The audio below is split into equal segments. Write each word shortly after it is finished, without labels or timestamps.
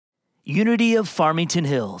Unity of Farmington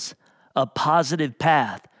Hills, a positive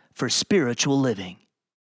path for spiritual living.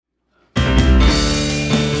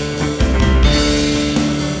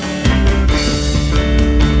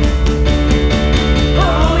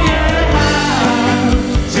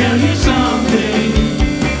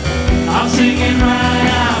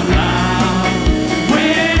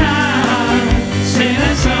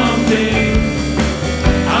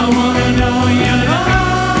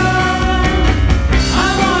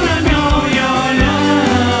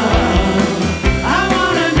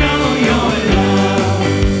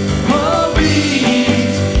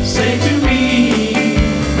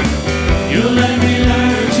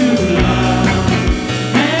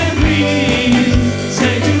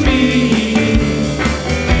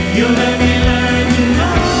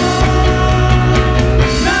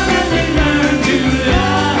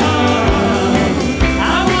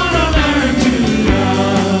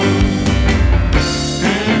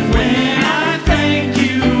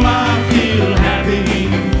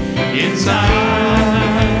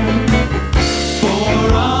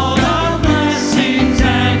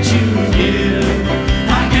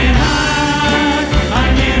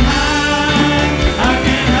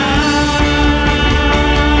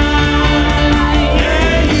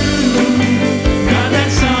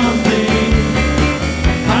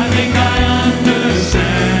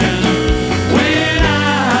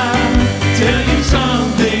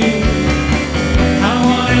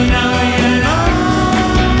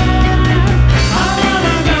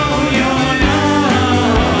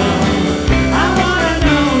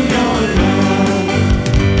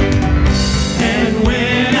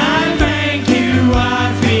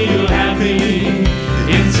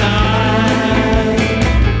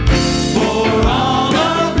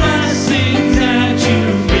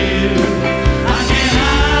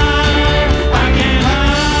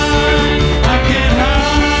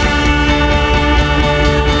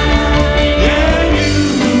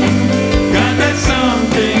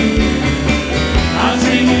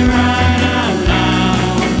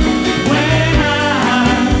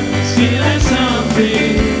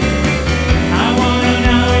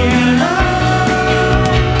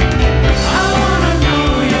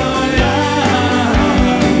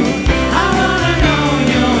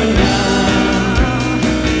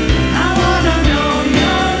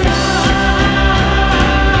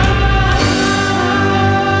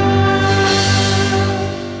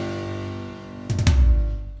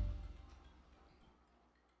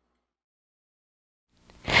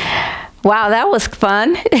 Wow, that was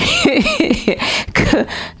fun.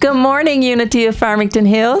 Good morning, Unity of Farmington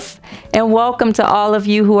Hills, and welcome to all of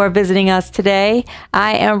you who are visiting us today.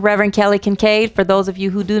 I am Reverend Kelly Kincaid. For those of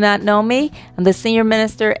you who do not know me, I'm the senior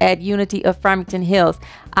minister at Unity of Farmington Hills.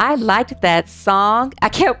 I liked that song. I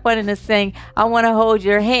kept wanting to sing, I Want to Hold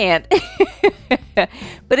Your Hand.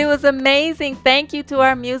 But it was amazing. Thank you to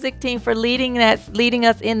our music team for leading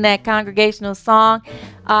us in that congregational song.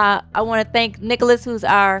 I want to thank Nicholas, who's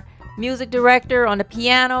our music director, on the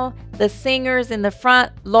piano, the singers in the front,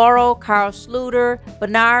 Laurel, Carl Schluter,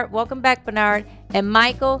 Bernard, welcome back Bernard, and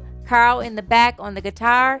Michael, Carl in the back on the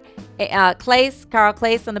guitar, Carl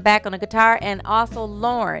Clace on the back on the guitar, and also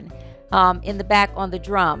Lauren in the back on the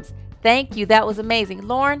drums. Thank you, that was amazing.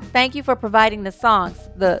 Lauren, thank you for providing the songs,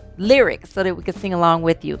 the lyrics, so that we could sing along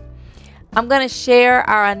with you. I'm going to share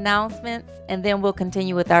our announcements and then we'll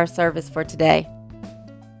continue with our service for today.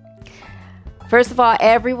 First of all,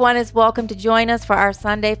 everyone is welcome to join us for our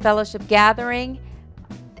Sunday fellowship gathering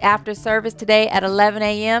after service today at 11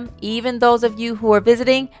 a.m. Even those of you who are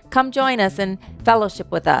visiting, come join us and fellowship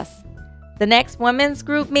with us. The next women's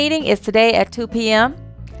group meeting is today at 2 p.m.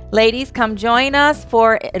 Ladies, come join us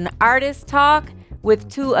for an artist talk with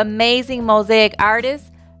two amazing mosaic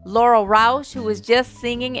artists, Laurel Rausch, who was just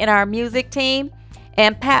singing in our music team,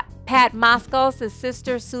 and Pat Moskos'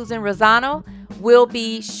 sister, Susan Rosano, will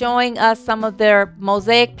be showing us some of their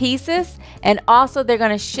mosaic pieces, and also they're going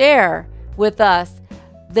to share with us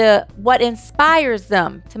what inspires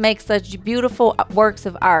them to make such beautiful works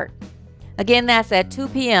of art. Again, that's at 2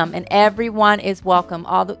 p.m. and everyone is welcome.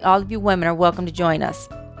 All of you women are welcome to join us.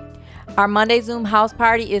 Our Monday Zoom house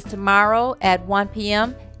party is tomorrow at 1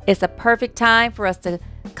 p.m. It's a perfect time for us to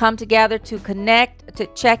come together to connect, to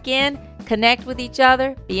check in, connect with each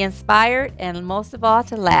other, be inspired, and most of all,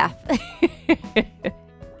 to laugh.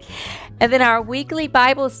 And then our weekly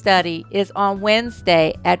Bible study is on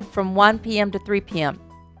Wednesday from 1 p.m. to 3 p.m.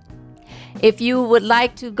 If you would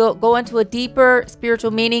like to go into a deeper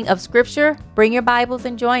spiritual meaning of Scripture, bring your Bibles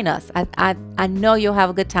and join us. I know you'll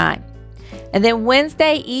have a good time. And then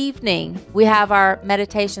Wednesday evening, we have our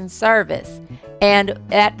meditation service. And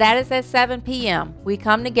that is at 7 p.m. We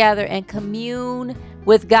come together and commune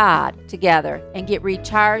with God together and get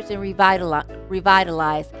recharged and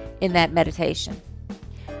revitalized in that meditation.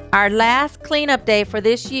 Our last cleanup day for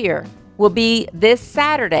this year will be this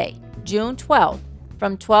Saturday, June 12th,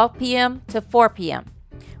 from 12 p.m. to 4 p.m.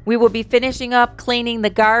 We will be finishing up cleaning the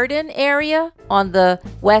garden area on the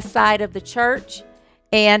west side of the church.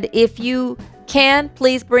 And if you can,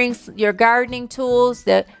 please bring your gardening tools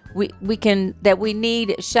that we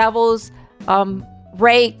need, shovels,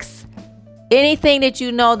 rakes, anything that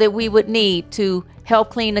you know that we would need to help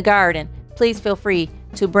clean the garden. Please feel free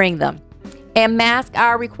to bring them. And masks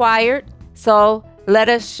are required, so let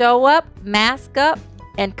us show up, mask up,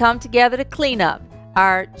 and come together to clean up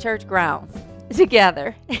our church grounds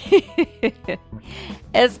together.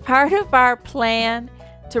 As part of our plan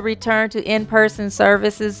to return to in-person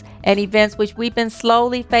services and events, which we've been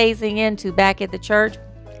slowly phasing into back at the church,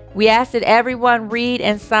 we ask that everyone read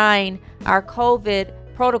and sign our COVID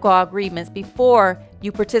protocol agreements before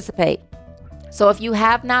you participate. So if you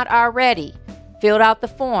have not already filled out the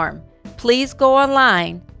form, please go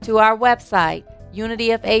online to our website,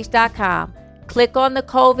 unityfh.com. Click on the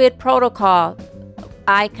COVID protocol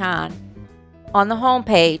icon on the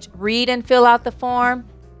homepage. Read and fill out the form.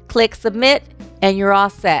 Click submit, and you're all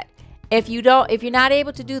set. If you're not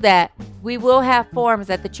able to do that, we will have forms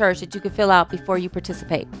at the church that you can fill out before you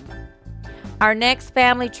participate. Our next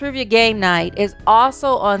family trivia game night is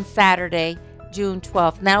also on Saturday, June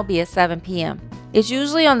 12th, and that'll be at 7 p.m. It's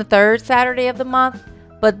usually on the third Saturday of the month,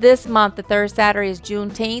 but this month, the third Saturday is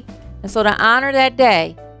Juneteenth. And so to honor that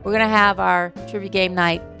day, we're going to have our trivia game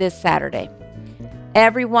night this Saturday.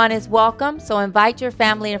 Everyone is welcome, so invite your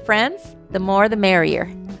family and friends. The more, the merrier.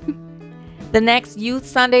 The next Youth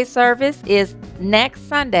Sunday service is next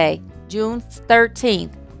Sunday, June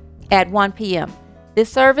 13th at 1 p.m.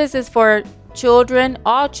 This service is for children,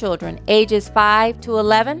 all children, ages 5 to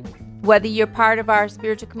 11. Whether you're part of our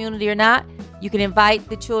spiritual community or not, you can invite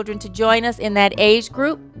the children to join us in that age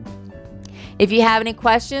group. If you have any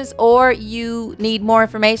questions or you need more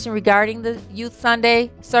information regarding the Youth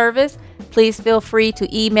Sunday service, please feel free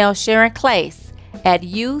to email Sharon Clace at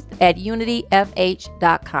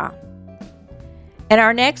youth@unityfh.com. And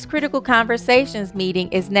our next Critical Conversations meeting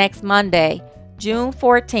is next Monday, June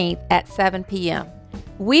 14th at 7 p.m.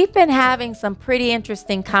 We've been having some pretty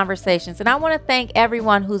interesting conversations, and I want to thank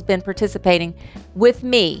everyone who's been participating with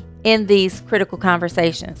me in these critical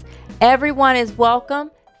conversations. Everyone is welcome.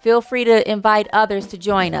 Feel free to invite others to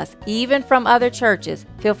join us, even from other churches.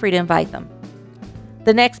 Feel free to invite them.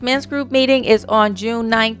 The next men's group meeting is on June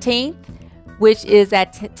 19th, which is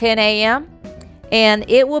at 10 a.m., and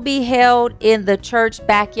it will be held in the church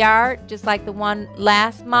backyard, just like the one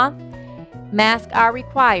last month. Masks are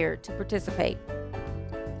required to participate.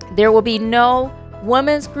 There will be no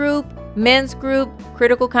women's group, men's group,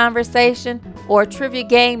 critical conversation, or trivia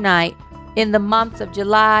game night in the months of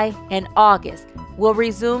July and August. We'll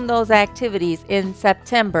resume those activities in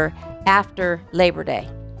September after Labor Day.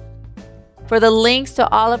 For the links to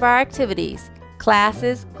all of our activities,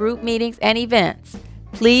 classes, group meetings, and events,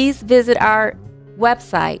 please visit our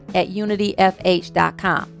website at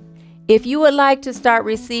unityfh.com. If you would like to start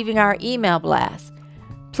receiving our email blasts,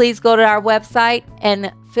 please go to our website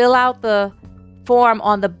and fill out the form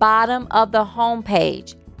on the bottom of the home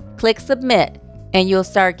page. Click submit, and you'll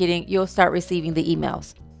start receiving the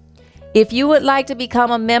emails. If you would like to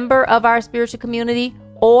become a member of our spiritual community,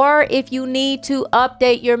 or if you need to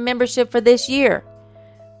update your membership for this year,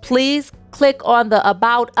 please click on the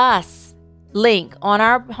About Us link on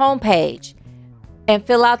our homepage and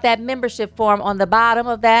fill out that membership form on the bottom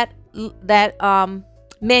of that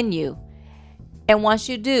menu. And once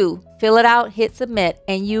you do, fill it out, hit submit,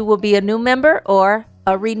 and you will be a new member or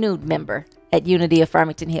a renewed member at Unity of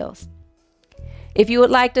Farmington Hills. If you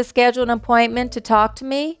would like to schedule an appointment to talk to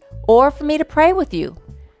me or for me to pray with you,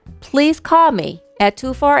 please call me at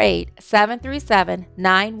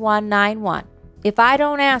 248-737-9191. If I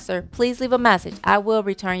don't answer, please leave a message. I will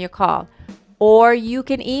return your call. Or you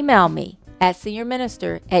can email me at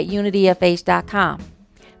seniorminister@unityfh.com.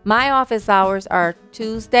 My office hours are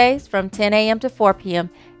Tuesdays from 10 a.m. to 4 p.m.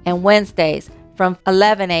 and Wednesdays from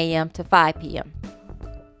 11 a.m. to 5 p.m.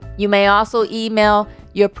 You may also email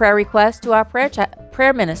your prayer requests to our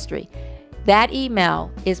prayer ministry. That email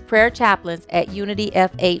is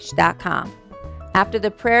prayerchaplains@unityfh.com. After the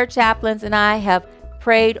prayer chaplains and I have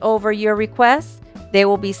prayed over your requests, they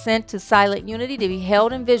will be sent to Silent Unity to be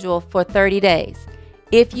held in visual for 30 days.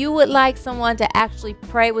 If you would like someone to actually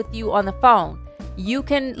pray with you on the phone, you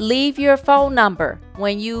can leave your phone number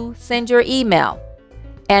when you send your email,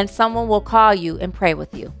 and someone will call you and pray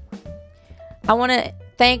with you. I want to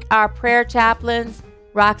thank our prayer chaplains,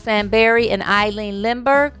 Roxanne Berry and Eileen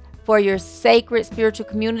Lindbergh, for your sacred spiritual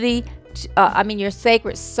community. Your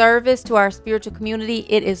sacred service to our spiritual community.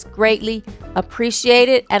 It is greatly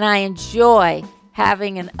appreciated, and I enjoy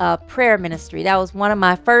having a prayer ministry. That was one of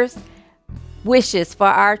my first wishes for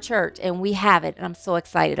our church, and we have it, and I'm so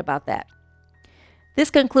excited about that. This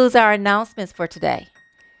concludes our announcements for today.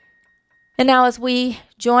 And now, as we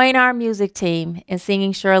join our music team in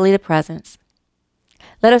singing Surely the Presence,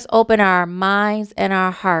 let us open our minds and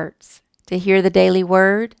our hearts to hear the daily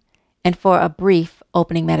word and for a brief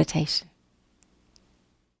opening meditation.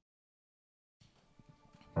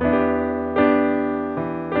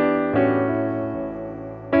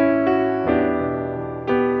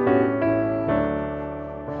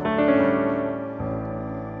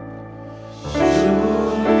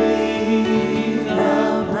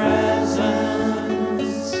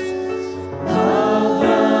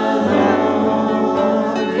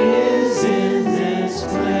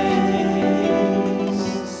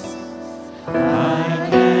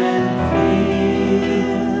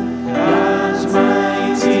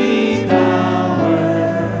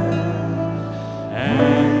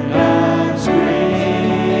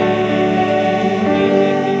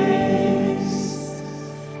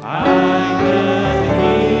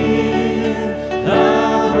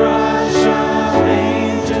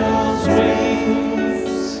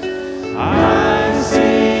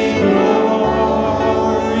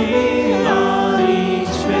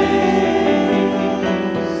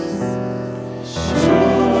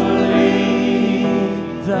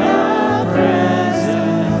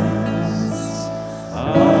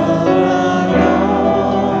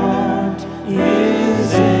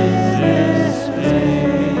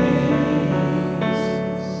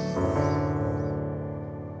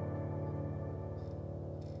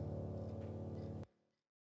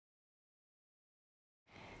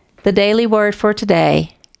 The daily word for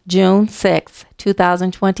today, June 6,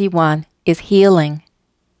 2021, is healing.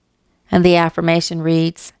 And the affirmation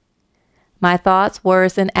reads, "My thoughts,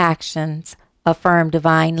 words, and actions affirm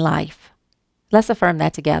divine life." Let's affirm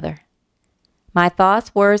that together. My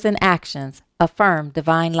thoughts, words, and actions affirm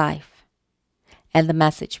divine life. And the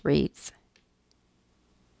message reads,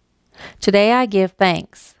 "Today I give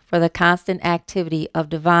thanks for the constant activity of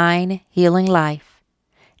divine healing life,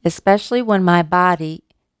 especially when my body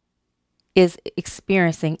is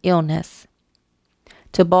experiencing illness.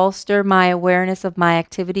 To bolster my awareness of my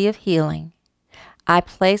activity of healing, I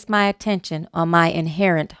place my attention on my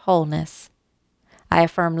inherent wholeness. I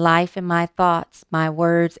affirm life in my thoughts, my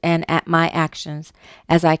words, and at my actions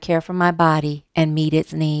as I care for my body and meet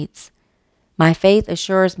its needs. My faith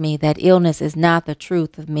assures me that illness is not the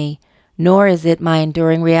truth of me, nor is it my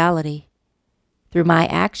enduring reality. Through my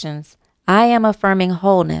actions, I am affirming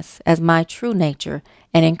wholeness as my true nature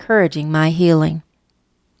and encouraging my healing.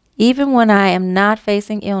 Even when I am not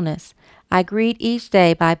facing illness, I greet each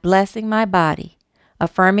day by blessing my body,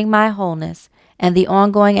 affirming my wholeness, and the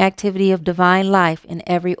ongoing activity of divine life in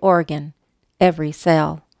every organ, every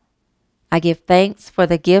cell. I give thanks for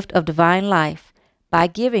the gift of divine life by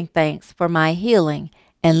giving thanks for my healing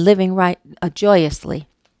and living joyously."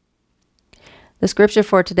 The scripture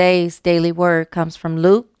for today's daily word comes from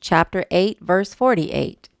Luke chapter 8, verse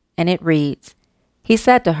 48, and it reads, "He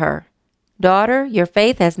said to her, 'Daughter, your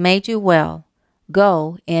faith has made you well.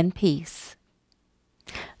 Go in peace.'"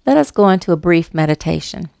 Let us go into a brief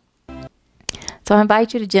meditation. So I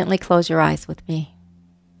invite you to gently close your eyes with me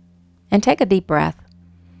and take a deep breath.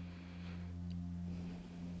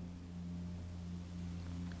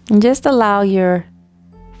 And just allow your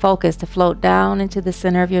focus to float down into the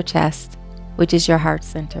center of your chest, which is your heart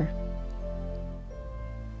center.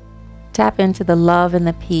 Tap into the love and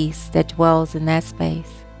the peace that dwells in that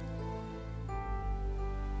space.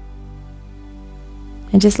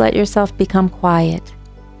 And just let yourself become quiet.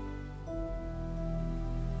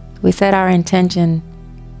 We set our intention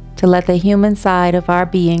to let the human side of our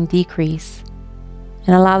being decrease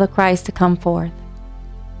and allow the Christ to come forth.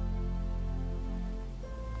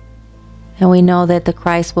 And we know that the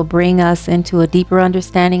Christ will bring us into a deeper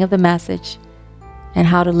understanding of the message and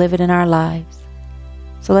how to live it in our lives.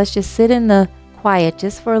 So let's just sit in the quiet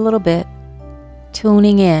just for a little bit,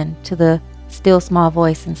 tuning in to the still small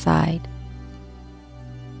voice inside.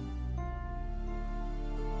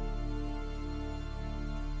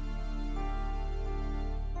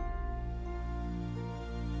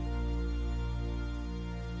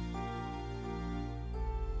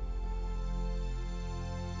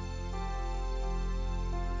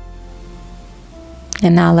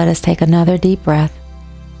 And now let us take another deep breath.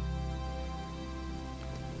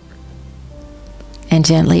 And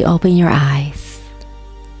gently open your eyes.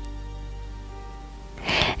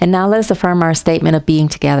 And now let us affirm our statement of being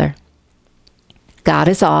together. God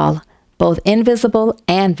is all, both invisible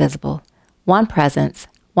and visible. One presence,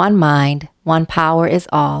 one mind, one power is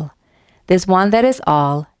all. This one that is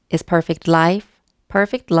all is perfect life,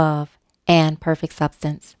 perfect love, and perfect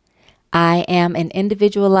substance. I am an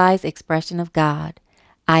individualized expression of God.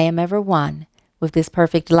 I am ever one with this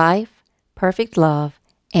perfect life, perfect love,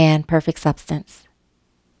 and perfect substance.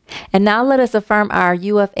 And now let us affirm our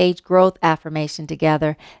UFH growth affirmation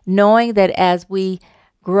together, knowing that as we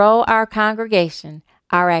grow our congregation,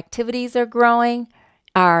 our activities are growing,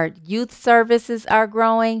 our youth services are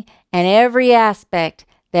growing, and every aspect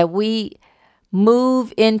that we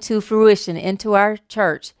move into fruition into our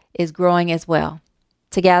church is growing as well.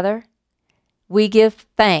 Together, we give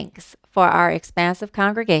thanks for our expansive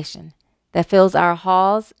congregation that fills our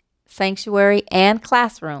halls, sanctuary, and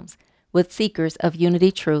classrooms with seekers of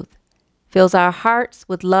unity truth, fills our hearts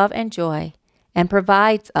with love and joy, and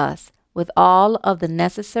provides us with all of the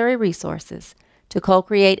necessary resources to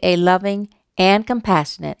co-create a loving and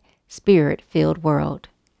compassionate, spirit-filled world.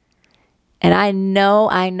 And I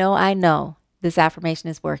know this affirmation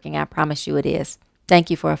is working. I promise you it is. Thank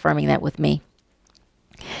you for affirming that with me.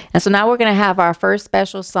 And so now we're going to have our first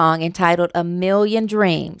special song entitled A Million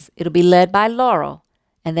Dreams. It'll be led by Laurel,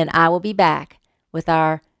 and then I will be back with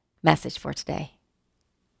our message for today.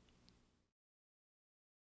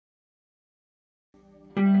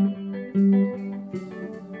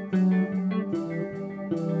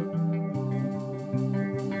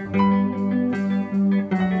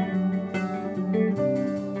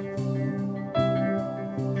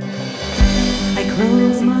 I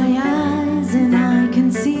close my eyes and I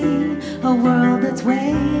can see a world that's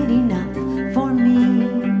waiting up for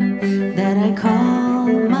me, that I call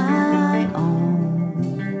my own.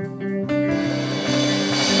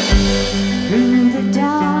 Through the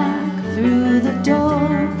dark, through the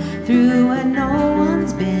door, through where no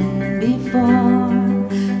one's been before,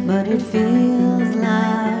 but it feels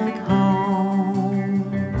like home.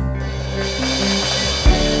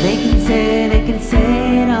 They can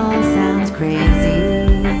say it all sounds crazy.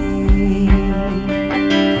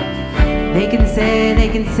 They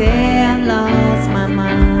can say I've lost my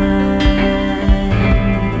mind.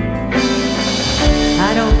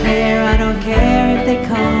 I don't care if they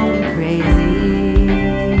call me crazy.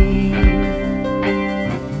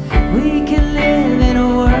 We can live in a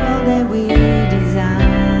world that we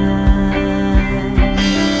design.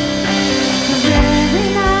 'Cause every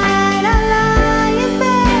night I lie in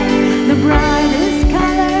bed, the brightest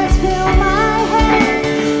colors fill my head.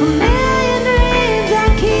 A million dreams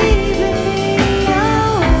are keeping me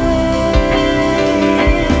awake.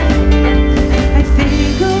 I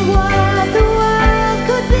think of what the world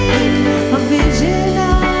could be, a vision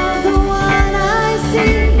of the one I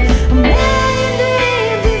see. A million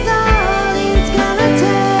dreams is all it's gonna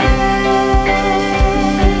take.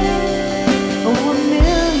 Oh, a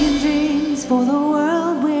million dreams for the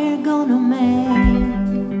world we're gonna make.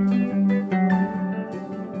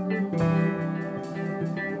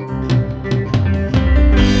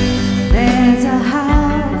 There's a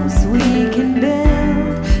house we can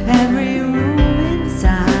build. Every room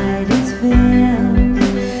inside is filled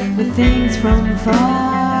with things from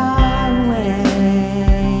far away.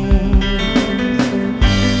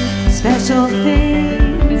 Special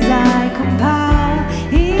things I compile,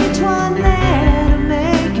 each one there to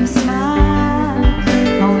make you smile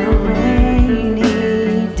on a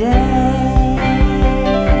rainy day.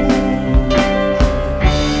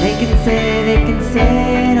 They can say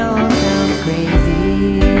it all sounds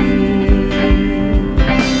crazy.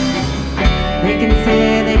 They can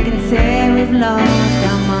say we've lost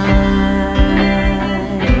our minds.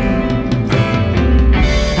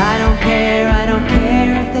 I don't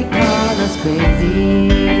care if they call us crazy.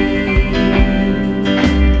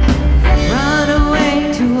 Run away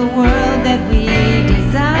to a world that we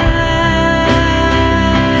design.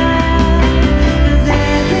 'Cause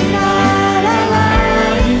every night I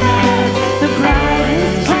lie in bed, the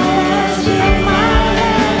brightest colors fill my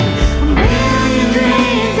head. A million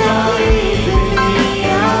dreams are keeping me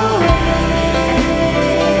awake.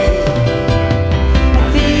 I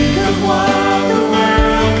think of what the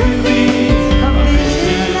world could be, a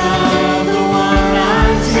vision of the one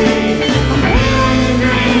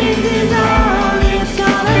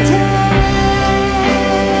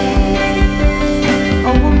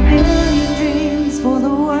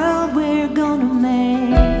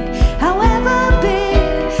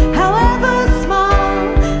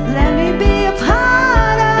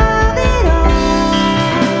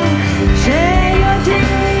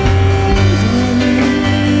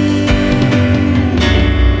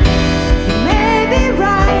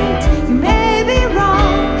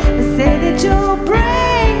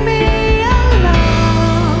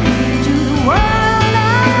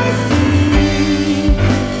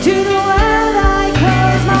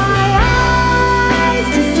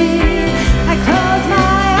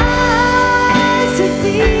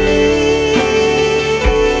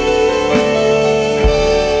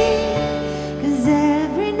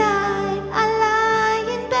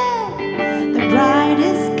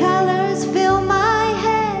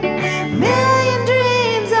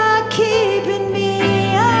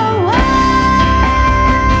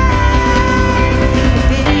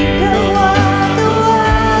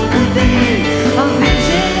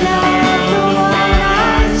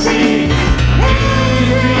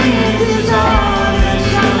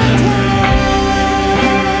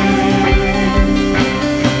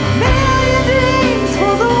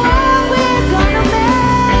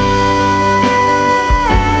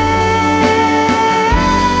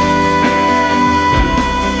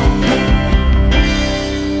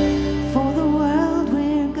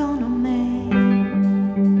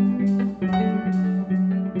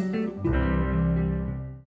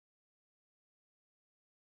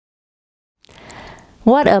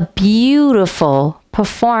What a beautiful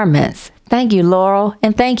performance. Thank you, Laurel.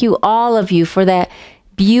 And thank you, all of you, for that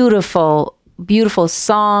beautiful, beautiful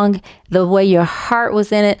song, the way your heart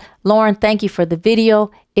was in it. Lauren, thank you for the video.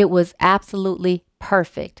 It was absolutely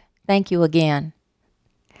perfect. Thank you again.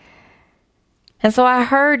 And so I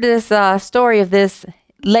heard this story of this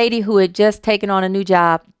lady who had just taken on a new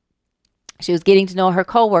job. She was getting to know her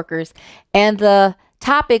coworkers, and the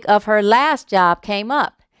topic of her last job came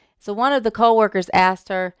up. So one of the coworkers asked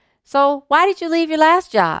her, "So why did you leave your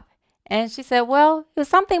last job?" And she said, "Well, it was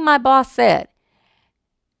something my boss said."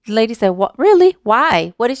 The lady said, "What? Really?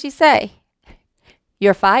 Why? What did she say?"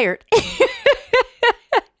 "You're fired."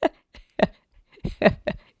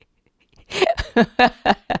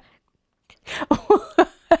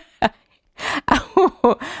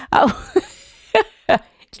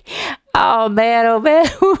 Oh man, oh man.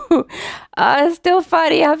 It's still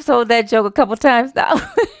funny. I've told that joke a couple times now.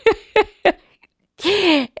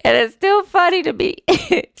 And it's still funny to me.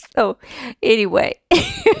 So anyway,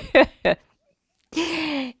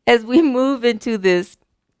 as we move into this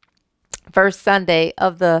first Sunday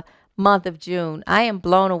of the month of June, I am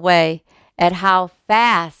blown away at how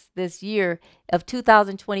fast this year of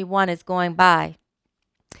 2021 is going by.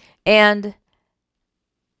 And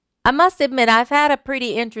I must admit, I've had a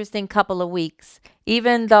pretty interesting couple of weeks,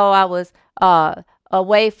 even though I was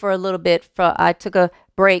away for a little bit. I took a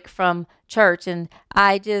break from church, and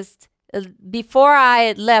I just, before I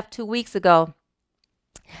had left 2 weeks ago,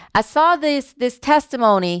 I saw this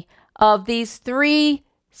testimony of these 3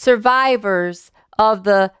 survivors of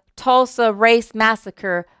the Tulsa Race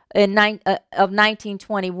Massacre of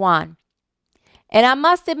 1921. And I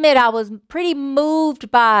must admit, I was pretty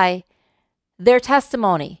moved by their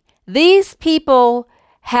testimony. These people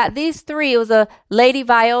had, these 3, it was a lady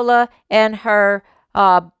Viola and her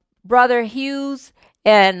brother Hughes,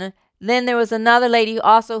 and then there was another lady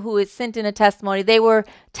also who had sent in a testimony. They were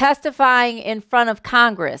testifying in front of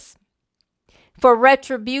Congress for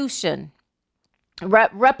retribution,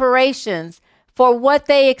 reparations for what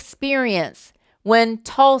they experienced when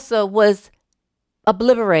Tulsa was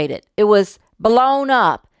obliterated. It was blown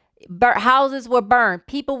up. Houses were burned.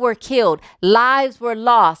 People were killed. Lives were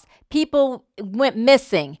lost. People went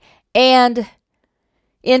missing. And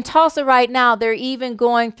in Tulsa right now, they're even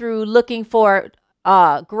going through looking for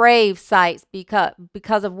grave sites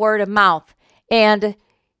because of word of mouth. And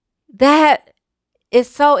that is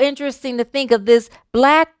so interesting to think of, this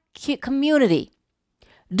Black community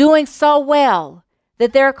doing so well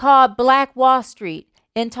that they're called Black Wall Street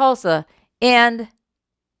in Tulsa. And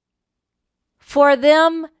for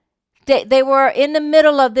them, they were in the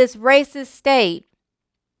middle of this racist state.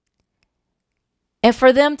 And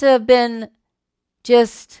for them to have been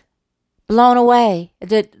just blown away,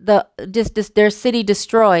 their city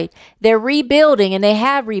destroyed. They're rebuilding, and they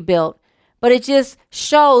have rebuilt. But it just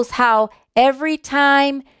shows how every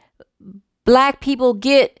time Black people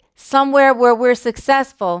get somewhere where we're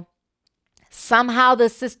successful, somehow the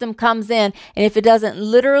system comes in, and if it doesn't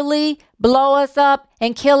literally blow us up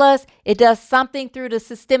and kill us, it does something through the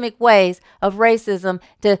systemic ways of racism,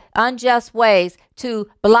 to unjust ways to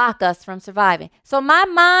block us from surviving. So my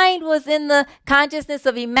mind was in the consciousness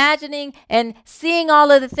of imagining and seeing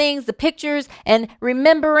all of the things, the pictures, and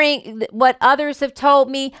remembering what others have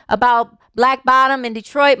told me about Black Bottom in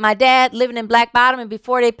Detroit, my dad living in Black Bottom, and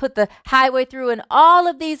before they put the highway through, and all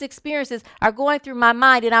of these experiences are going through my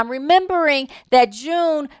mind. And I'm remembering that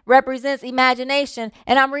June represents imagination,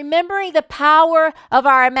 and I'm remembering the power of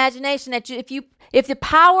our imagination, that if the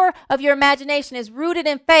power of your imagination is rooted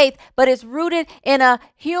in faith, but it's rooted in a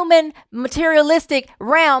human materialistic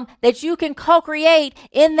realm, that you can co-create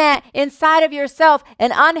in that inside of yourself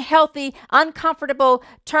an unhealthy, uncomfortable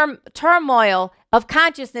turmoil of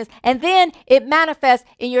consciousness, and then it manifests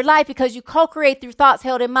in your life because you co-create through thoughts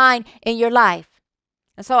held in mind in your life.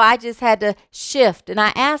 And so I just had to shift, and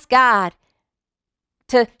I asked God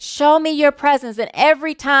to show me your presence. And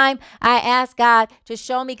every time I ask God to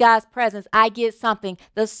show me God's presence, I get something.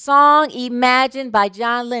 The song Imagine by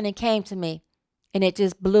John Lennon came to me, and it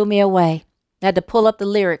just blew me away. I had to pull up the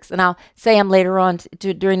lyrics, and I'll say them later on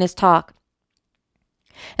during this talk.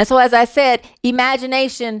 And so, as I said,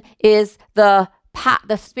 imagination is the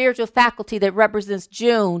spiritual faculty that represents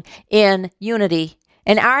June in unity.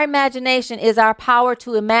 And our imagination is our power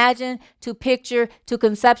to imagine, to picture, to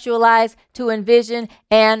conceptualize, to envision,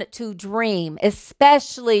 and to dream,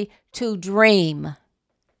 especially to dream.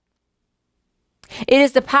 It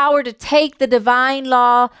is the power to take the divine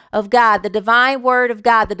law of God, the divine word of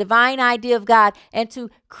God, the divine idea of God, and to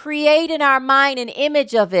create in our mind an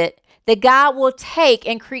image of it that God will take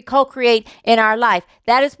and co-create in our life.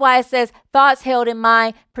 That is why it says thoughts held in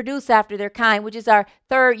mind produce after their kind, which is our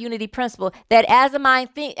third unity principle, that as a man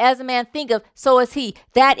thinketh, so is he.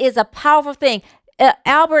 That is a powerful thing.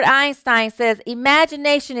 Albert Einstein says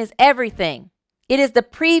imagination is everything. It is the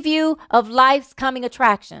preview of life's coming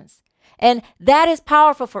attractions. And that is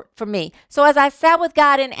powerful for me. So as I sat with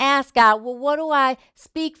God and asked God, well, what do I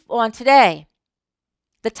speak on today?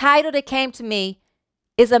 The title that came to me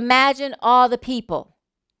is Imagine All the People.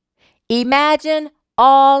 Imagine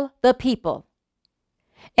all the people.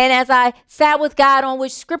 And as I sat with God on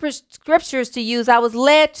which scriptures to use, I was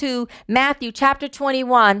led to Matthew chapter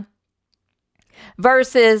 21,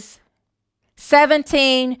 verses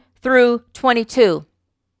 17 through 22.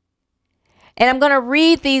 And I'm going to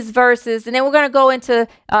read these verses, and then we're going to go into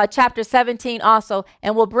chapter 17 also,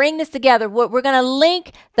 and we'll bring this together. We're going to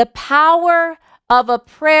link the power of a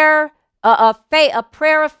prayer, a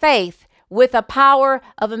prayer of faith with a power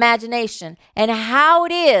of imagination, and how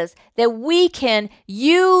it is that we can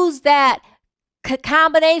use that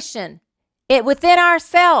combination within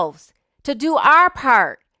ourselves to do our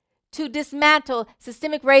part to dismantle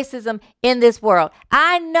systemic racism in this world.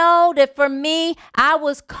 I know that for me, I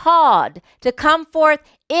was called to come forth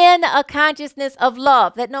in a consciousness of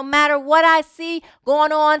love, that no matter what I see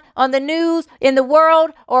going on the news, in the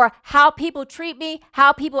world, or how people treat me,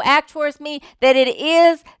 how people act towards me, that it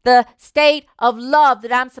is the state of love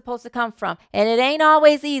that I'm supposed to come from. And it ain't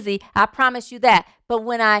always easy, I promise you that. But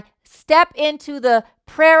when I step into the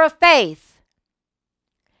prayer of faith,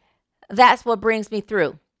 that's what brings me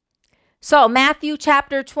through. So Matthew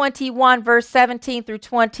chapter 21, verse 17 through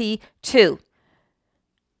 22.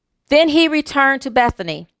 Then he returned to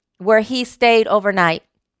Bethany, where he stayed overnight.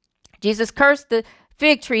 Jesus cursed the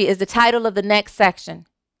fig tree is the title of the next section.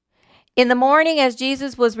 In the morning, as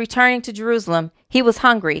Jesus was returning to Jerusalem, he was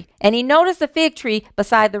hungry, and he noticed a fig tree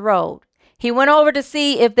beside the road. He went over to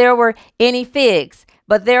see if there were any figs,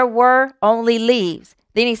 but there were only leaves.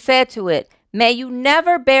 Then he said to it, "May you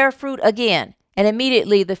never bear fruit again." And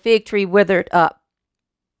immediately the fig tree withered up.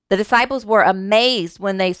 The disciples were amazed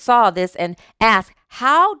when they saw this and asked,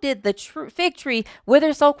 "How did the fig tree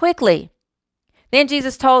wither so quickly?" Then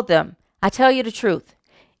Jesus told them, "I tell you the truth.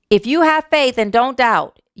 If you have faith and don't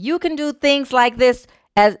doubt, you can do things like this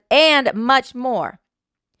and much more.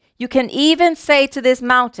 You can even say to this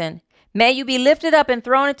mountain, 'May you be lifted up and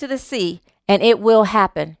thrown into the sea,' and it will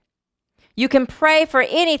happen. You can pray for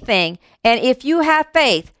anything, and if you have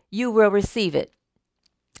faith, you will receive it."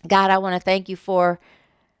 God, I want to thank you for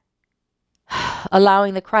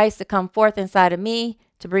allowing the Christ to come forth inside of me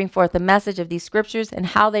to bring forth the message of these scriptures and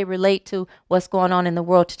how they relate to what's going on in the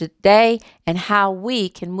world today and how we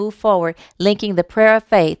can move forward, linking the prayer of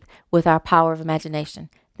faith with our power of imagination.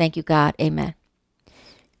 Thank you, God. Amen.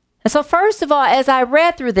 And so first of all, as I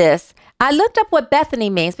read through this, I looked up what Bethany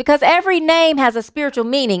means because every name has a spiritual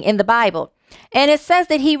meaning in the Bible. And it says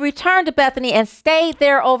that he returned to Bethany and stayed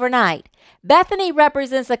there overnight. Bethany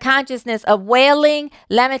represents a consciousness of wailing,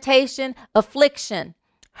 lamentation, affliction,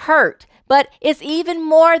 hurt. But it's even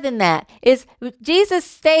more than that. Jesus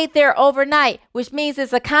stayed there overnight, which means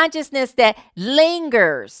it's a consciousness that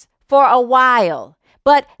lingers for a while.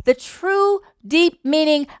 But the true deep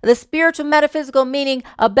meaning, the spiritual metaphysical meaning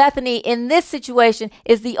of Bethany in this situation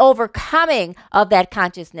is the overcoming of that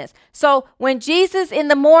consciousness. So when Jesus in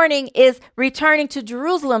the morning is returning to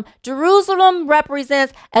Jerusalem, Jerusalem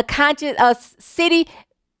represents a city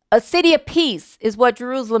of peace is what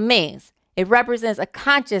Jerusalem means. It represents a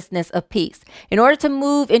consciousness of peace. In order to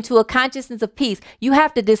move into a consciousness of peace, you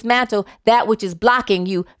have to dismantle that which is blocking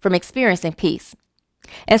you from experiencing peace.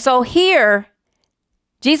 And so here,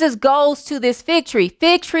 Jesus goes to this fig tree.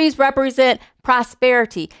 Fig trees represent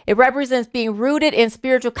prosperity. It represents being rooted in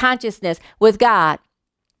spiritual consciousness with God.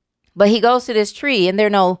 But he goes to this tree and there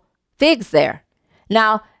are no figs there.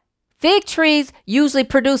 Now, fig trees usually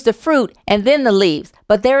produce the fruit and then the leaves,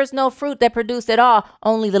 but there is no fruit that produced at all,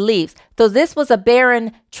 only the leaves. So this was a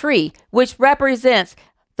barren tree, which represents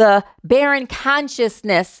the barren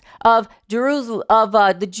consciousness of Jerusalem, of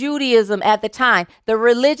the Judaism at the time, the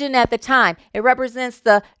religion at the time. It represents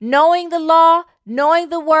the knowing the law, knowing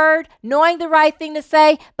the word, knowing the right thing to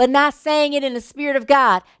say, but not saying it in the Spirit of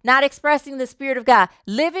God, not expressing the Spirit of God,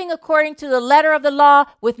 living according to the letter of the law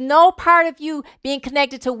with no part of you being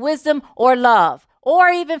connected to wisdom or love, or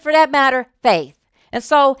even for that matter, faith. And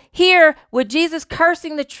so here with Jesus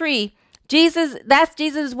cursing the tree, that's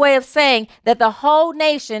Jesus' way of saying that the whole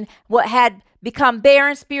nation had become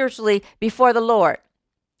barren spiritually before the Lord.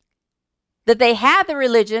 That they had the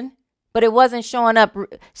religion, but it wasn't showing up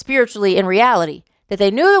spiritually in reality. That they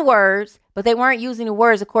knew the words, but they weren't using the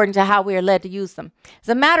words according to how we are led to use them. As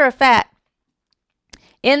a matter of fact,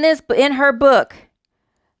 in her book,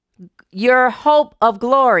 Your Hope of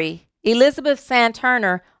Glory, Elizabeth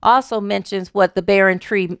Sand-Turner also mentions what the barren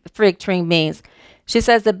fig tree means. She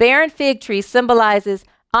says the barren fig tree symbolizes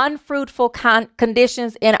unfruitful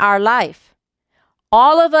conditions in our life.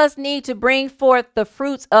 All of us need to bring forth the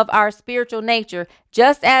fruits of our spiritual nature,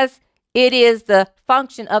 just as it is the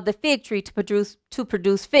function of the fig tree to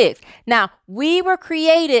produce figs. Now, we were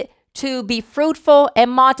created to be fruitful and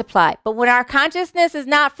multiply. But when our consciousness is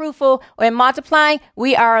not fruitful or multiplying,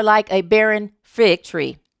 we are like a barren fig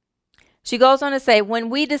tree. She goes on to say, when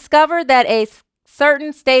we discover that a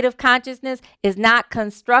certain state of consciousness is not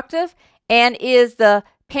constructive and is the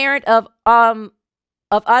parent of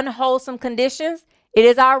unwholesome conditions, it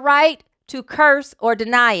is our right to curse or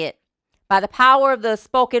deny it. By the power of the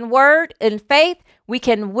spoken word and faith, we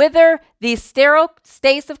can wither these sterile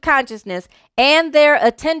states of consciousness and their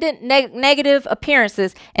attendant negative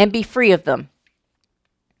appearances and be free of them.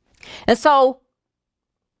 And so,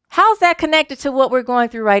 how's that connected to what we're going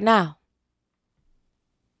through right now?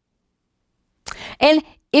 And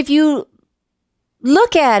if you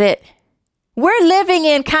look at it, we're living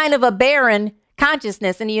in kind of a barren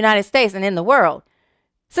consciousness in the United States and in the world.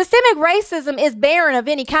 Systemic racism is barren of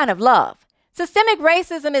any kind of love. Systemic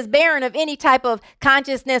racism is barren of any type of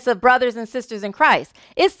consciousness of brothers and sisters in Christ.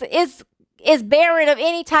 It's barren of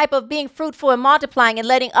any type of being fruitful and multiplying and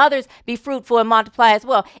letting others be fruitful and multiply as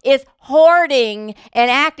well. It's hoarding and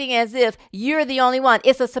acting as if you're the only one.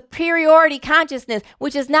 It's a superiority consciousness,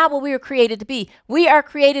 which is not what we were created to be. We are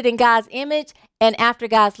created in God's image and after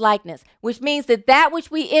God's likeness, which means that which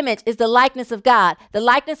we image is the likeness of God. The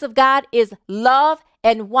likeness of God is love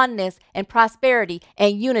and oneness and prosperity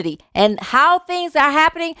and unity. And how things are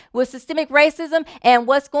happening with systemic racism and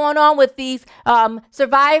what's going on with these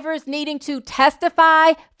survivors needing to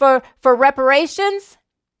testify for reparations,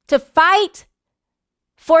 to fight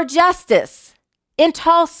for justice in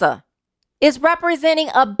Tulsa, is representing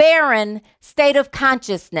a barren state of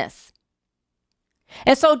consciousness.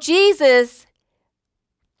 And so Jesus,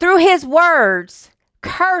 through his words,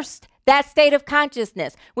 cursed that state of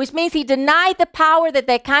consciousness, which means he denied the power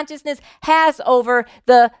that consciousness has over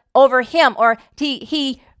him, or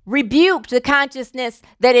he rebuked the consciousness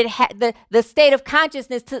that it had, the state of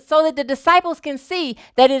consciousness, so that the disciples can see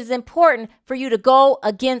that it is important for you to go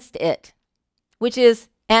against it, which is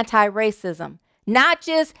anti-racism. Not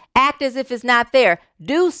just act as if it's not there.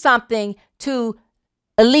 Do something to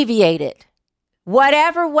alleviate it.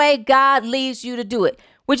 Whatever way God leads you to do it.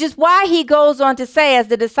 Which is why he goes on to say, as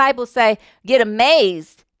the disciples say, get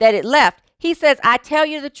amazed that it left. He says, I tell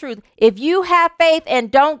you the truth. If you have faith and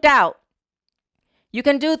don't doubt, you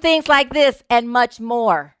can do things like this and much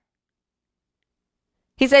more.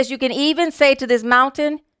 He says, you can even say to this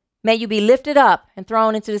mountain, may you be lifted up and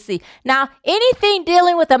thrown into the sea. Now, anything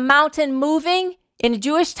dealing with a mountain moving in the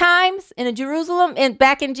Jewish times, in Jerusalem, and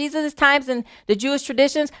back in Jesus' times in the Jewish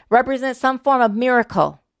traditions, represents some form of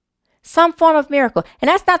miracle. Some form of miracle. And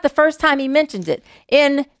that's not the first time he mentions it.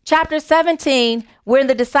 In chapter 17, when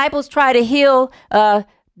the disciples try to heal a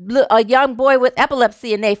young boy with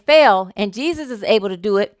epilepsy and they fail, and Jesus is able to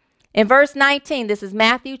do it. In verse 19, this is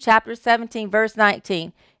Matthew chapter 17, verse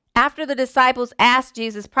 19. After the disciples asked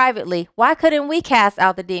Jesus privately, why couldn't we cast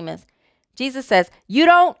out the demons? Jesus says, you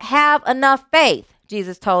don't have enough faith,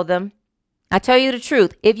 Jesus told them. I tell you the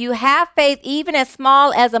truth. If you have faith even as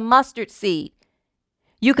small as a mustard seed,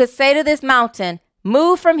 you could say to this mountain,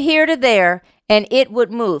 move from here to there, and it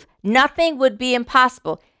would move. Nothing would be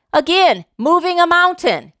impossible. Again, moving a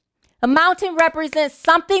mountain. A mountain represents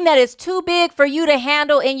something that is too big for you to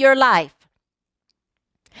handle in your life,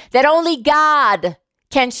 that only God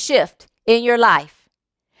can shift in your life.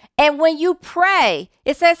 And when you pray,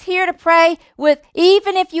 it says here to pray with,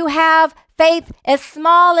 even if you have faith as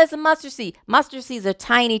small as a mustard seed. Mustard seeds are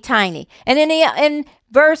tiny, tiny. And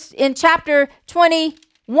in chapter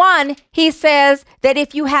 21, he says that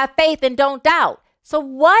if you have faith and don't doubt. So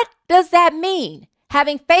what does that mean?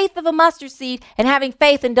 Having faith of a mustard seed and having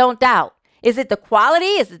faith and don't doubt. Is it the quality?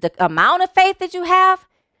 Is it the amount of faith that you have?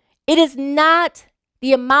 It is not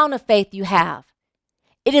the amount of faith you have.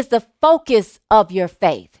 It is the focus of your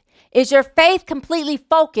faith. Is your faith completely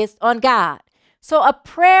focused on God? So a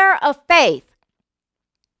prayer of faith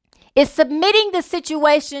is submitting the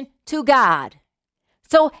situation to God.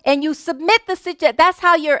 So, and you submit the situation, that's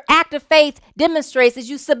how your act of faith demonstrates, is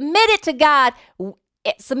you submit it to God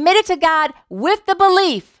with the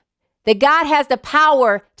belief that God has the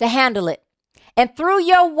power to handle it. And through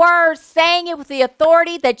your words, saying it with the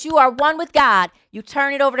authority that you are one with God, you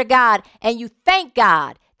turn it over to God and you thank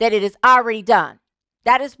God that it is already done.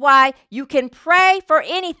 That is why you can pray for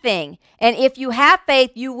anything. And if you have faith,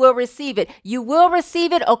 you will receive it. You will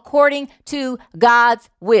receive it according to God's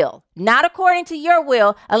will, not according to your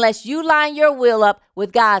will, unless you line your will up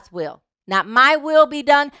with God's will. Not my will be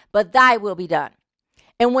done, but thy will be done.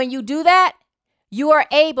 And when you do that, you are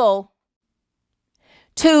able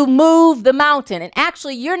to move the mountain. And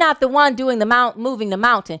actually, you're not the one doing moving the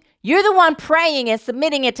mountain. You're the one praying and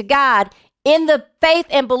submitting it to God in the faith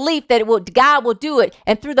and belief that God will do it,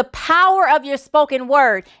 and through the power of your spoken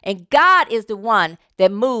word. And God is the one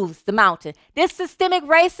that moves the mountain. This systemic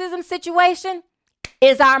racism situation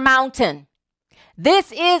is our mountain.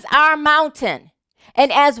 This is our mountain.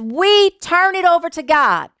 And as we turn it over to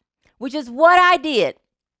God, which is what I did,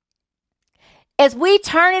 as we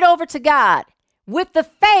turn it over to God with the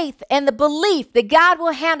faith and the belief that God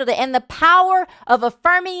will handle it and the power of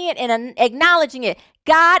affirming it and acknowledging it,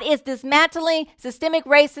 God is dismantling systemic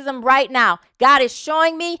racism right now. God is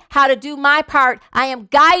showing me how to do my part. I am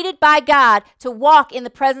guided by God to walk in the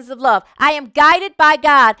presence of love. I am guided by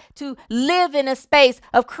God to live in a space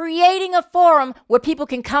of creating a forum where people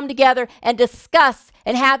can come together and discuss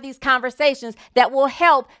and have these conversations that will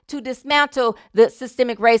help to dismantle the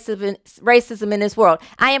systemic racism in this world.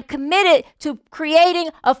 I am committed to creating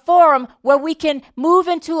a forum where we can move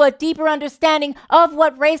into a deeper understanding of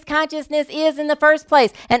what race consciousness is in the first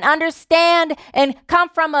place, and understand and come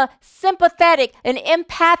from a sympathetic and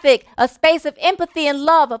empathic, a space of empathy and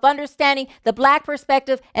love, of understanding the Black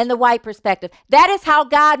perspective and the white perspective. That is how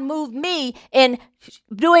God moved me in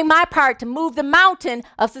doing my part to move the mountain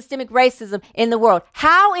of systemic racism in the world.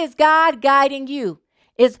 How is God guiding you?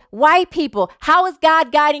 Is white people, how is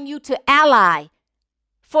God guiding you to ally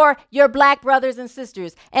for your Black brothers and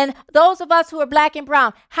sisters? And those of us who are Black and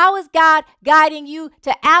brown, how is God guiding you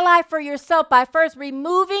to ally for yourself by first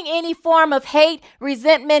removing any form of hate,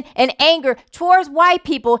 resentment, and anger towards white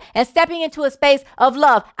people and stepping into a space of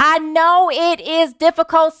love? I know it is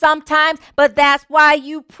difficult sometimes, but that's why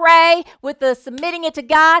you pray with the submitting it to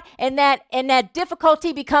God, and that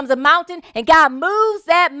difficulty becomes a mountain, and God moves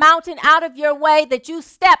that mountain out of your way, that you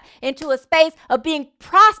step into a space of being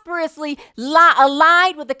prosperously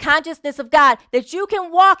aligned with the consciousness of God, that you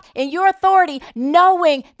can walk in your authority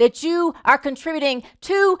knowing that you are contributing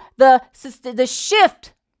to the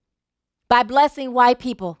shift by blessing white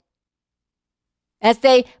people as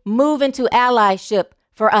they move into allyship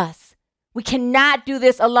for us. We cannot do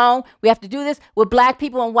this alone. We have to do this with Black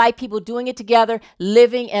people and white people doing it together,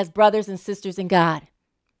 living as brothers and sisters in God.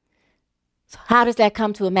 So how does that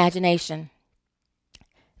come to imagination?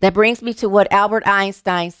 That brings me to what Albert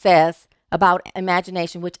Einstein says about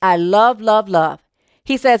imagination, which I love, love, love.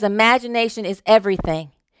 He says, imagination is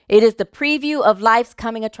everything. It is the preview of life's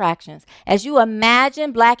coming attractions. As you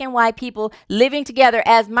imagine Black and white people living together,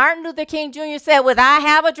 as Martin Luther King Jr. said, with I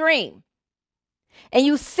have a dream, and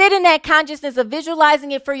you sit in that consciousness of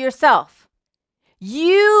visualizing it for yourself,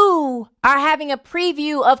 you are having a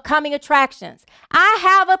preview of coming attractions. I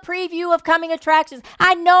have a preview of coming attractions.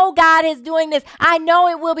 I know God is doing this. I know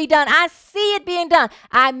it will be done. I see it being done.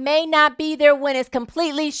 I may not be there when it's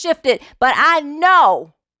completely shifted, but I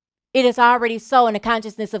know it is already so in the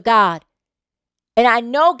consciousness of God. And I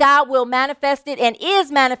know God will manifest it and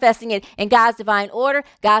is manifesting it in God's divine order,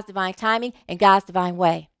 God's divine timing, and God's divine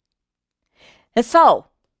way. And so,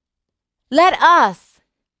 let us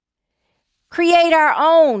create our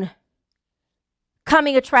own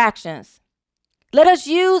coming attractions. Let us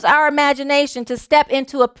use our imagination to step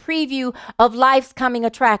into a preview of life's coming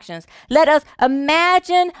attractions. Let us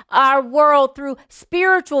imagine our world through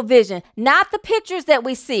spiritual vision, not the pictures that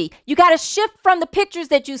we see. You got to shift from the pictures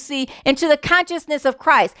that you see into the consciousness of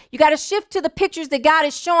Christ. You got to shift to the pictures that God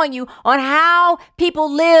is showing you on how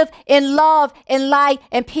people live in love and light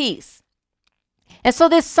and peace. And so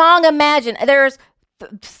this song, Imagine, there's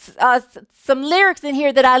some lyrics in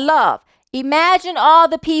here that I love. Imagine all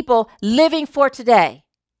the people living for today.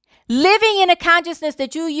 Living in a consciousness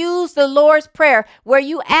that you use the Lord's Prayer, where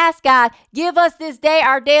you ask God, give us this day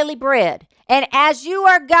our daily bread. And as you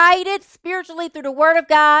are guided spiritually through the Word of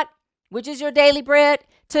God, which is your daily bread,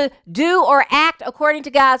 to do or act according to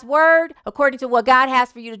God's word, according to what God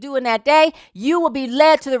has for you to do in that day, you will be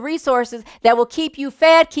led to the resources that will keep you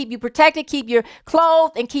fed, keep you protected, keep you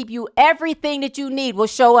clothed, and keep you everything that you need will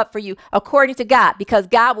show up for you according to God, because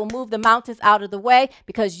God will move the mountains out of the way,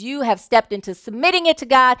 because you have stepped into submitting it to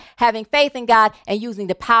God, having faith in God, and using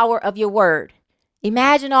the power of your word.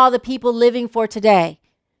 Imagine all the people living for today.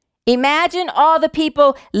 Imagine all the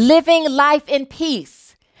people living life in peace.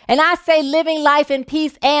 And I say living life in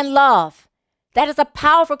peace and love, That is a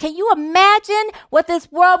powerful. Can you imagine what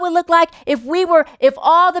this world would look like if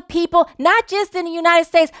all the people, not just in the United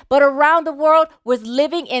States, but around the world, was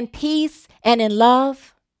living in peace and in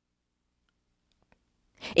love?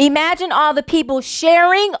 Imagine all the people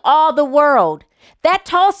sharing all the world. That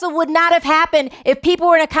Tulsa would not have happened if people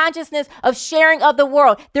were in a consciousness of sharing of the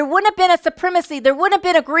world. There wouldn't have been a supremacy. There wouldn't have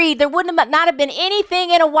been a greed. There wouldn't have not have been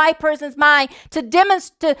anything in a white person's mind to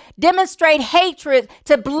demonstrate hatred,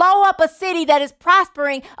 to blow up a city that is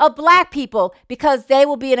prospering of black people, because they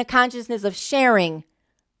will be in a consciousness of sharing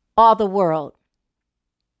all the world.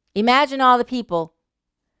 Imagine all the people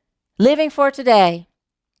living for today,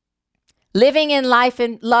 living in life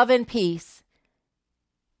in love and peace,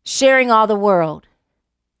 sharing all the world.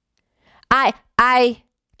 I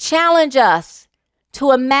challenge us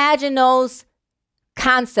to imagine those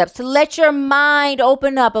concepts, to let your mind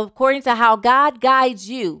open up according to how God guides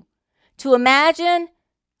you, to imagine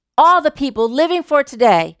all the people living for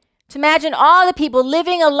today, to imagine all the people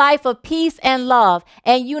living a life of peace and love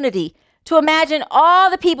and unity, to imagine all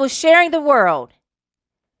the people sharing the world,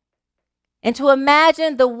 and to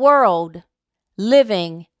imagine the world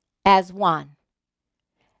living as one.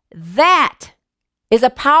 That is a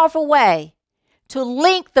powerful way to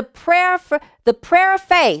link the prayer of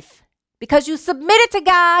faith, because you submit it to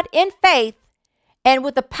God in faith and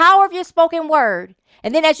with the power of your spoken word.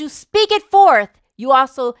 And then as you speak it forth, you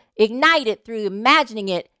also ignite it through imagining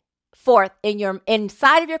it forth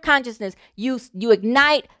inside of your consciousness. You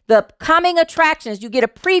ignite the coming attractions. You get a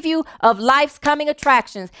preview of life's coming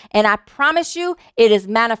attractions. And I promise you, it is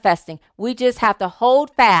manifesting. We just have to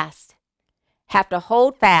hold fast,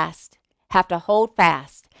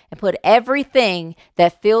 and put everything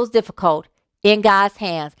that feels difficult in God's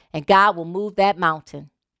hands, and God will move that mountain,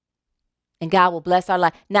 and God will bless our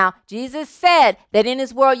life. Now, Jesus said that in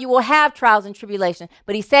this world you will have trials and tribulation,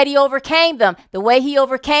 but he said he overcame them. The way he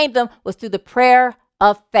overcame them was through the prayer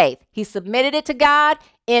of faith. He submitted it to God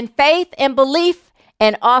in faith and belief,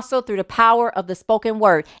 and also through the power of the spoken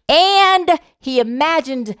word. And he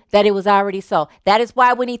imagined that it was already so. That is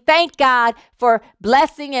why when he thanked God for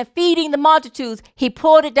blessing and feeding the multitudes, he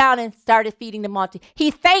pulled it down and started feeding the multitude. He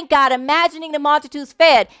thanked God, imagining the multitudes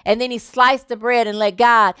fed, and then he sliced the bread and let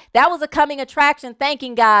God. That was a coming attraction,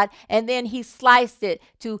 thanking God, and then he sliced it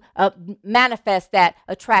to manifest that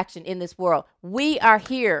attraction in this world. We are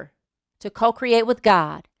here to co-create with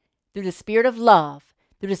God through the spirit of love,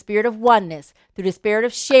 through the spirit of oneness, through the spirit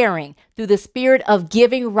of sharing, through the spirit of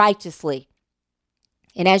giving righteously.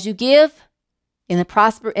 And as you give in the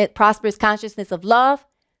prosperous consciousness of love,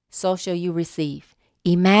 so shall you receive.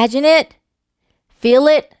 Imagine it, feel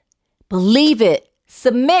it, believe it,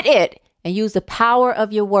 submit it, and use the power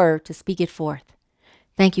of your word to speak it forth.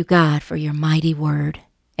 Thank you, God, for your mighty word.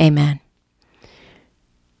 Amen.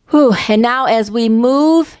 Whew. And now as we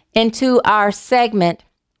move into our segment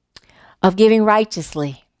of giving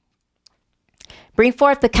righteously, bring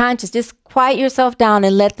forth the conscience. Just quiet yourself down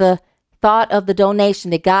and let the thought of the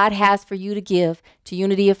donation that God has for you to give to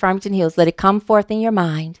Unity of Farmington Hills, let it come forth in your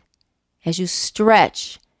mind as you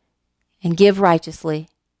stretch and give righteously.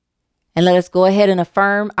 And let us go ahead and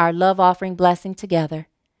affirm our love offering blessing together.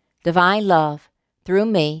 Divine love, through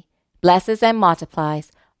me, blesses and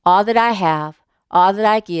multiplies all that I have, all that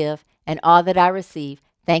I give, and all that I receive.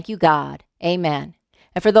 Thank you, God. Amen.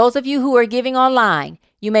 And for those of you who are giving online,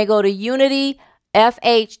 you may go to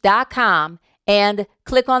unityfh.com and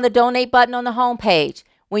click on the donate button on the homepage.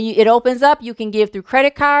 When it opens up, you can give through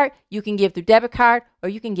credit card, you can give through debit card, or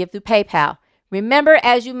you can give through PayPal. Remember,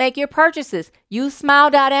 as you make your purchases, use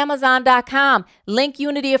smile.amazon.com. Link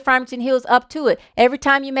Unity of Farmington Hills up to it. Every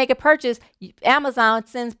time you make a purchase, Amazon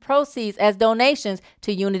sends proceeds as donations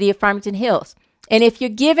to Unity of Farmington Hills. And if you're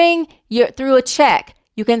giving through a check,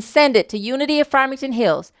 you can send it to Unity of Farmington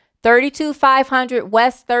Hills, 32500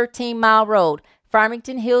 West 13 Mile Road,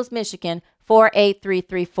 Farmington Hills, Michigan,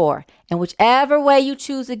 48334. And whichever way you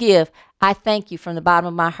choose to give, I thank you from the bottom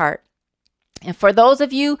of my heart. And for those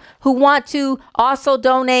of you who want to also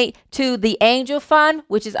donate to the Angel Fund,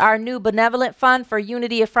 which is our new benevolent fund for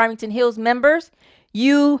Unity of Farmington Hills members,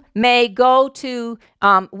 you may go to,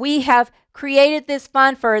 we have created this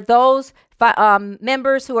fund for those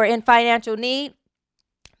members who are in financial need.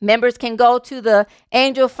 Members can go to the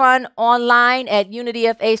Angel Fund online at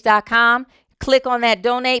unityfh.com, click on that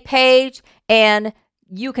donate page, and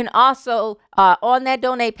you can also, on that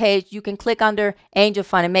donate page, you can click under Angel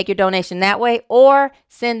Fund and make your donation that way, or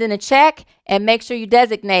send in a check and make sure you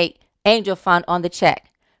designate Angel Fund on the check.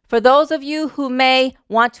 For those of you who may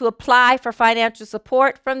want to apply for financial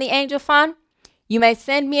support from the Angel Fund, you may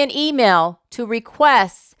send me an email to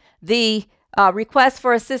request the request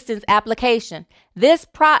for assistance application.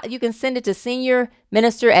 You can send it to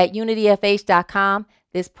seniorminister@unityfh.com.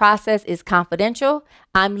 This process is confidential.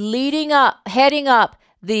 I'm heading up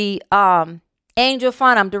the Angel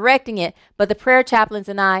Fund. I'm directing it, but the prayer chaplains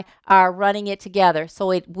and I are running it together.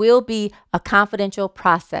 So it will be a confidential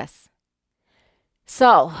process.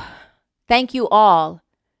 So thank you all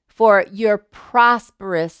for your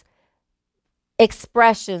prosperous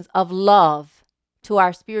expressions of love to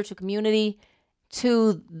our spiritual community,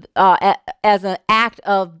 as an act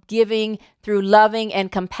of giving through loving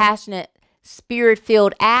and compassionate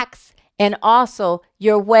spirit-filled acts, and also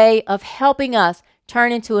your way of helping us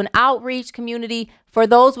turn into an outreach community for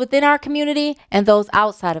those within our community and those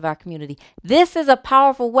outside of our community. This is a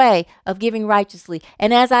powerful way of giving righteously.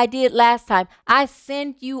 And as I did last time, I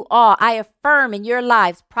send you all, I affirm in your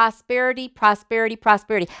lives prosperity, prosperity,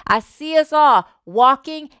 prosperity. I see us all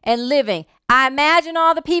walking and living. I imagine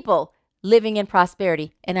all the people living in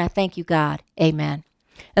prosperity. And I thank you, God. Amen.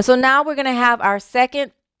 And so now we're going to have our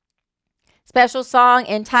second special song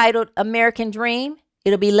entitled American Dream.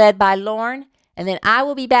 It'll be led by Lauren. And then I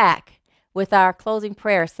will be back with our closing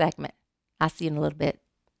prayer segment. I'll see you in a little bit.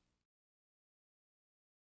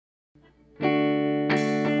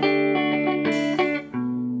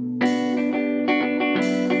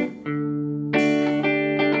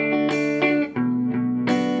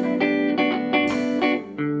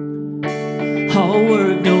 All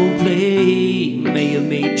work, no play, may have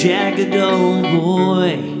made Jack a dull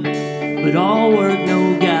boy, but all work,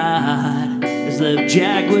 no God, has left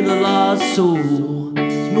Jack with a lost soul.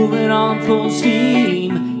 He's moving on full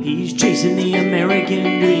steam, he's chasing the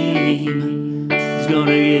American dream. He's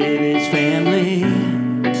gonna give his family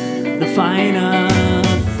the finer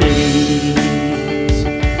things.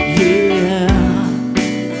 Yeah,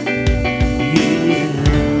 yeah.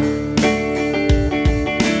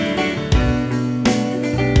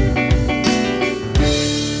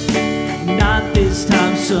 Not this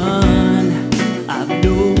time, son, I've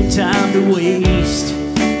no time to waste.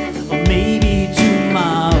 Or maybe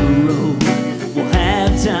tomorrow we'll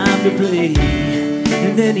have time to play.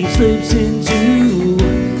 And then he slips into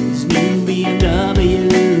his new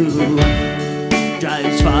BMW,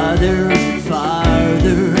 drives farther and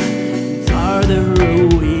farther and farther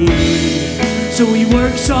away. So he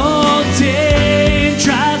works all day and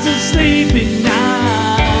tries to sleep at night.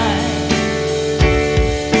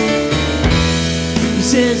 He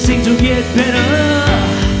says things will get better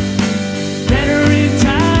in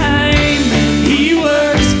time. He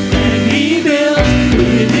works and he builds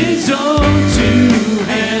with his own two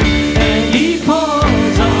hands, and he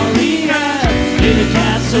pours all he has in a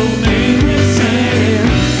castle made with sand.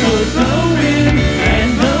 But the wind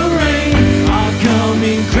and the rain are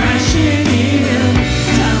coming crashing in.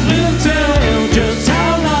 Time will tell just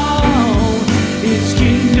how long his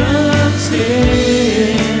kingdom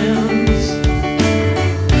stands.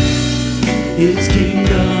 His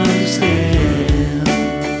kingdom stands.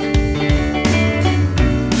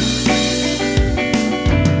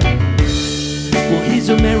 Well, his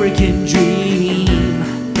American dream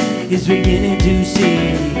is beginning to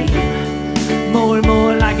seem more and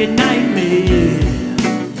more like a nightmare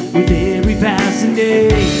with every passing day.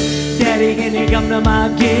 Daddy, can you come to my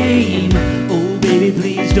game? Oh, baby,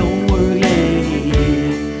 please don't work late.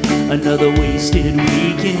 Another wasted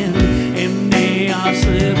weekend, and they are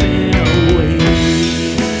slipping away.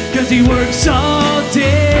 'Cause he works all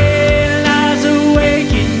day, lies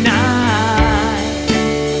awake at night.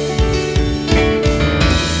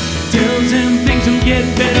 Tells him things will get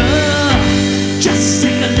better, just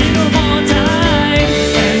take a little more time.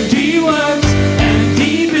 And he works and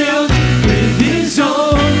he builds with his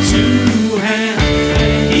own two hands,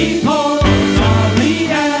 and he pours all he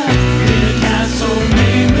has in a castle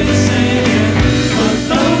made with sand. But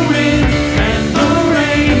the wind and the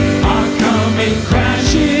rain are coming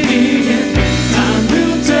crashing in. Time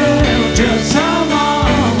will tell just how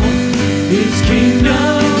long his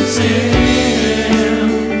kingdom stands.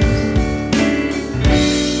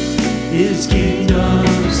 His kingdom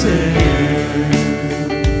stands.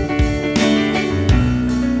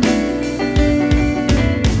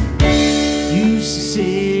 Used to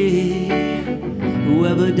say,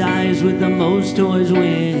 whoever dies with the most toys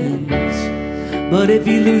wins. But if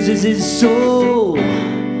he loses his soul,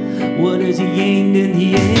 what has he gained in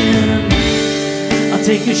the end? I'll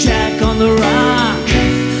take a shack on the rock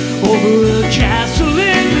over a castle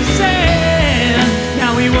in the sand.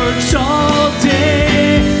 Now he works all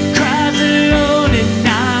day, cries alone at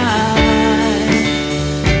night.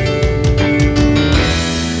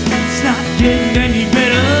 It's not getting any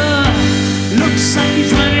better, looks like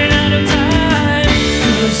he's running out of time.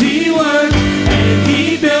 'Cause he works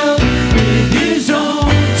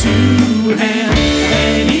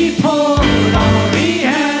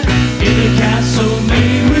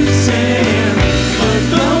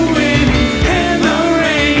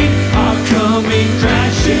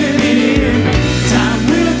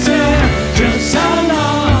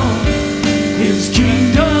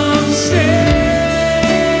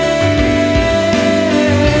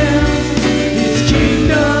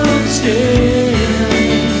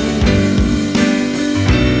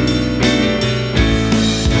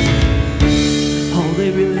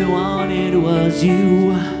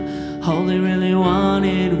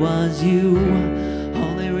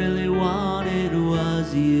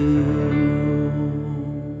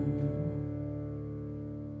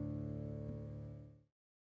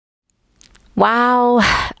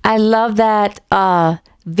I love that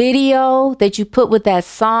video that you put with that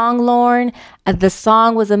song, Lauren. The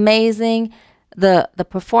song was amazing. The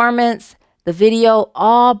performance, the video,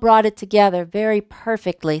 all brought it together very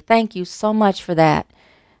perfectly. Thank you so much for that.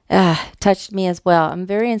 Touched me as well. I'm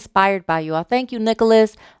very inspired by you all. Thank you,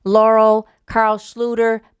 Nicholas, Laurel, Carl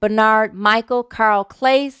Schluter, Bernard, Michael, Carl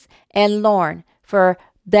Clace, and Lauren for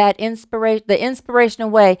that inspiration, the inspirational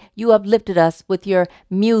way you uplifted us with your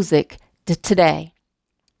music today.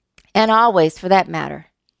 And always, for that matter.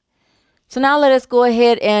 So now let us go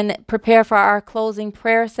ahead and prepare for our closing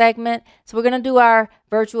prayer segment. So we're going to do our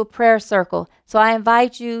virtual prayer circle. So I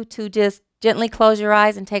invite you to just gently close your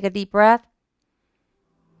eyes and take a deep breath.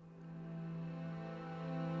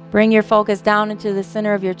 Bring your focus down into the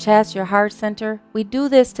center of your chest, your heart center. We do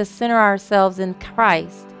this to center ourselves in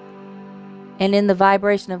Christ and in the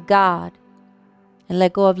vibration of God and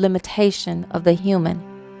let go of limitation of the human.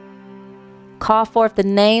 Call forth the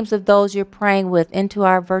names of those you're praying with into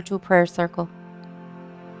our virtual prayer circle.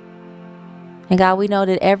 And God, we know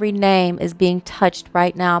that every name is being touched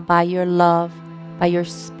right now by your love, by your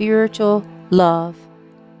spiritual love.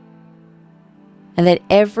 And that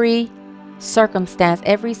every circumstance,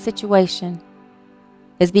 every situation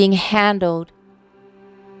is being handled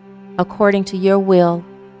according to your will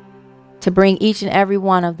to bring each and every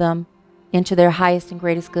one of them into their highest and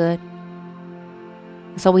greatest good.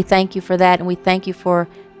 So we thank you for that, and we thank you for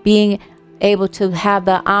being able to have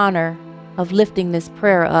the honor of lifting this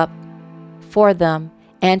prayer up for them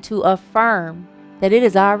and to affirm that it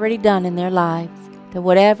is already done in their lives, that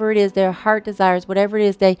whatever it is their heart desires, whatever it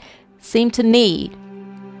is they seem to need,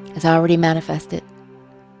 is already manifested.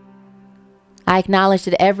 I acknowledge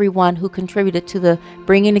that everyone who contributed to the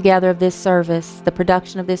bringing together of this service, the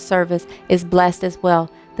production of this service, is blessed as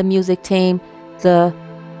well. The music team, the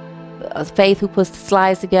Faith who puts the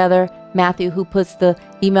slides together, Matthew who puts the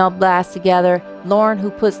email blast together, Lauren who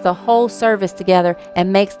puts the whole service together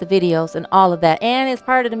and makes the videos and all of that, and is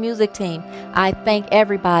part of the music team. I thank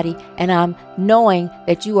everybody, and I'm knowing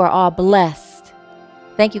that you are all blessed.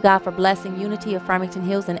 Thank you, God, for blessing Unity of Farmington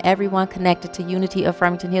Hills and everyone connected to Unity of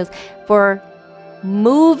Farmington Hills for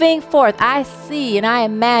moving forth. I see and I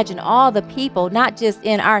imagine all the people, not just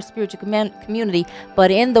in our spiritual community, but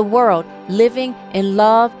in the world, living in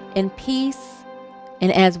love, in peace,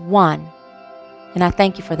 and as one. And I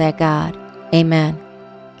thank you for that, God. Amen.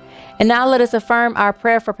 And now let us affirm our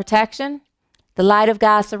prayer for protection. The light of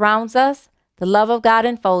God surrounds us. The love of God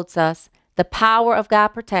enfolds us. The power of God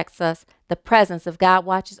protects us. The presence of God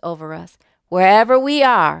watches over us. Wherever we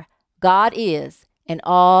are, God is, and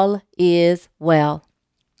all is well.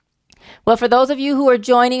 Well, for those of you who are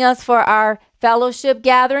joining us for our fellowship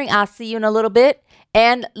gathering, I'll see you in a little bit.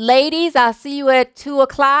 And ladies, I'll see you at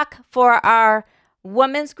 2:00 for our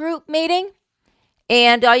women's group meeting.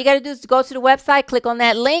 And all you got to do is go to the website, click on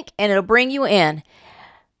that link, and it'll bring you in.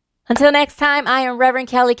 Until next time, I am Reverend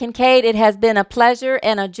Kelly Kincaid. It has been a pleasure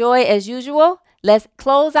and a joy as usual. Let's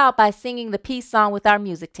close out by singing the peace song with our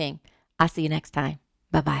music team. I'll see you next time.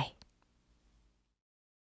 Bye-bye.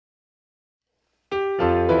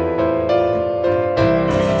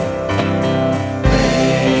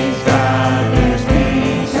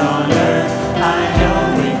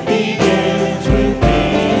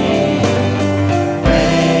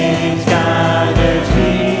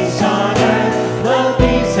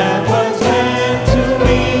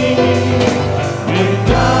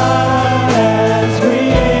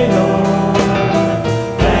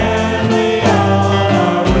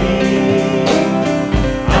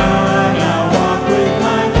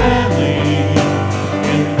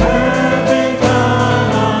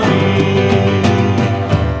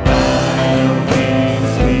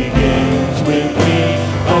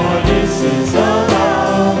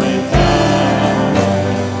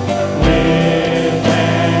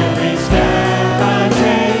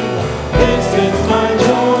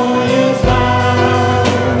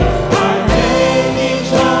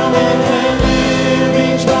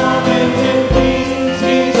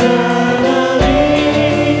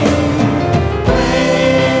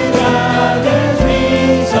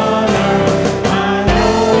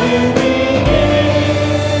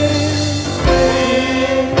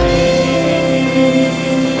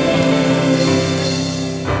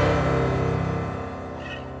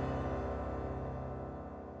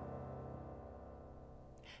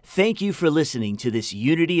 Thank you for listening to this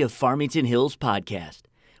Unity of Farmington Hills podcast.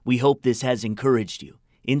 We hope this has encouraged you,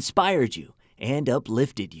 inspired you, and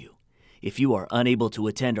uplifted you. If you are unable to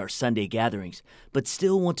attend our Sunday gatherings, but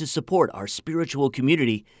still want to support our spiritual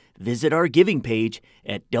community, visit our giving page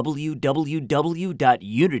at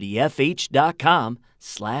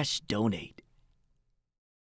www.unityfh.com/donate.